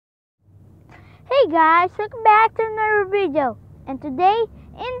Hey guys, welcome back to another video. And today,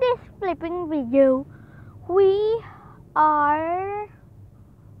 in this flipping video, we are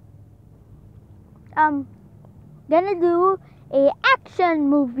gonna do a action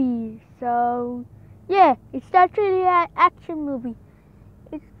movie. So yeah, it's not really an action movie.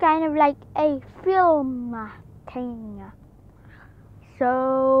 It's kind of like a film thing.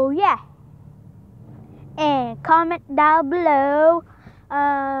 So yeah, and comment down below.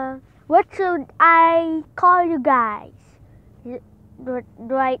 What should I call you guys? Do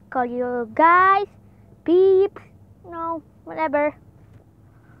I call you guys? Peeps? No, whatever.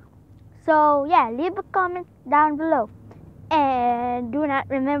 So yeah, leave a comment down below. And do not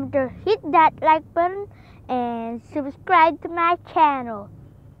remember to hit that like button and subscribe to my channel.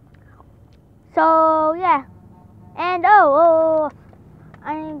 So yeah. And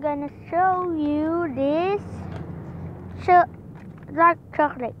I'm gonna show you this dark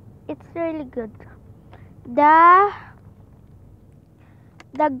chocolate. It's really good. The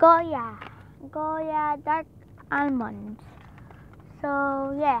Goya dark almonds.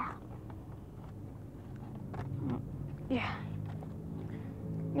 So yeah.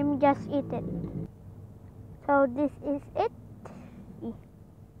 Let me just eat it. So this is it.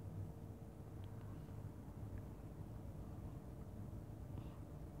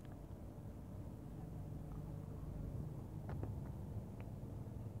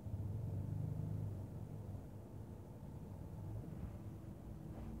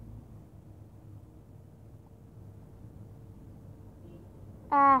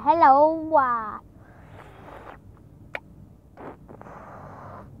 Hello.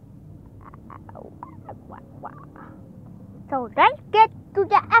 So let's get to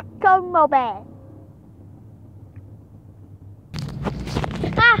the action movie.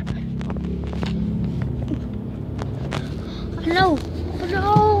 No.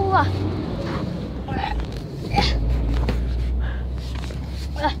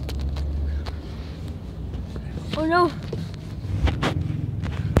 Oh no.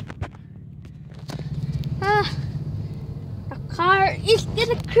 The car is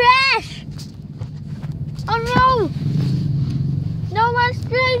gonna crash. Oh no. No one's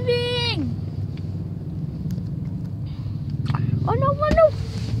driving. Oh no, oh no.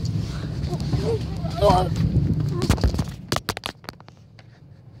 Oh.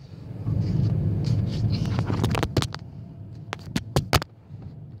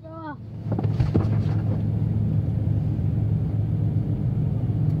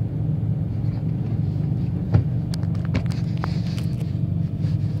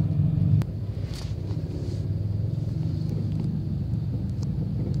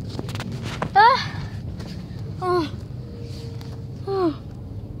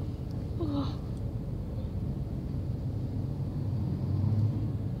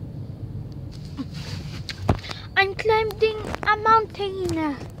 I'm climbing a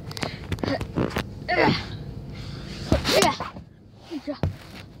mountain.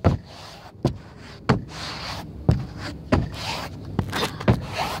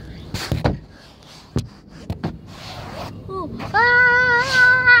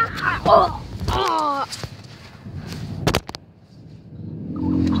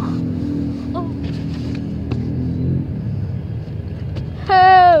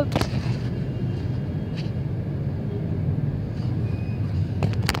 Help!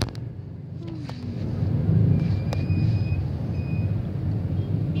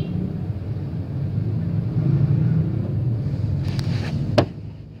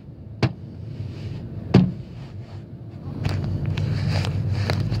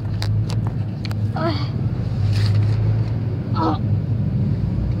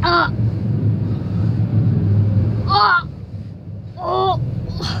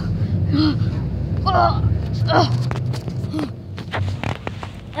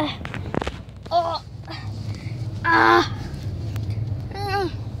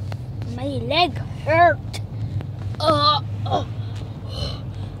 My leg hurt.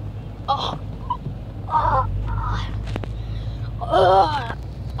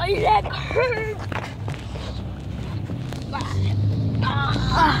 My leg hurt.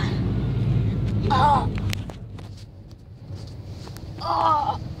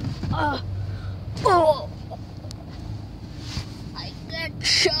 I get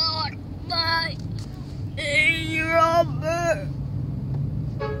shot by a robber.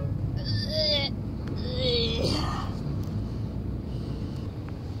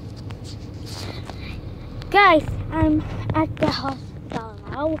 Guys, I'm at the hospital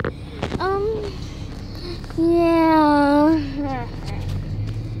now. Yeah.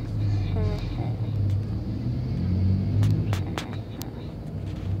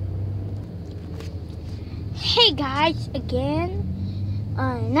 Hey guys, again.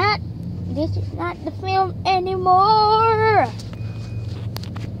 This is not the film anymore.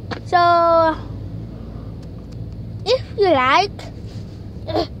 So, if you like,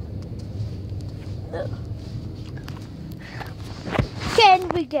 can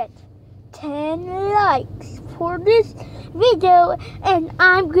we get 10 likes for this video? And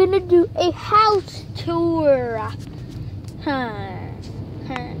I'm gonna do a house tour.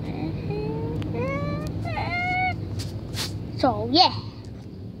 So yeah.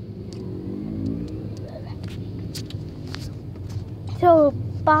 So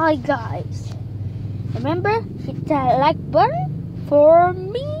bye guys. Remember, hit that like button for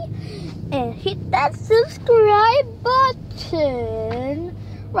me and hit that subscribe button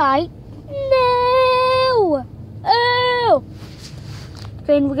right now. Oh,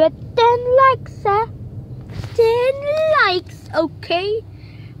 can we get 10 likes? 10 likes, okay?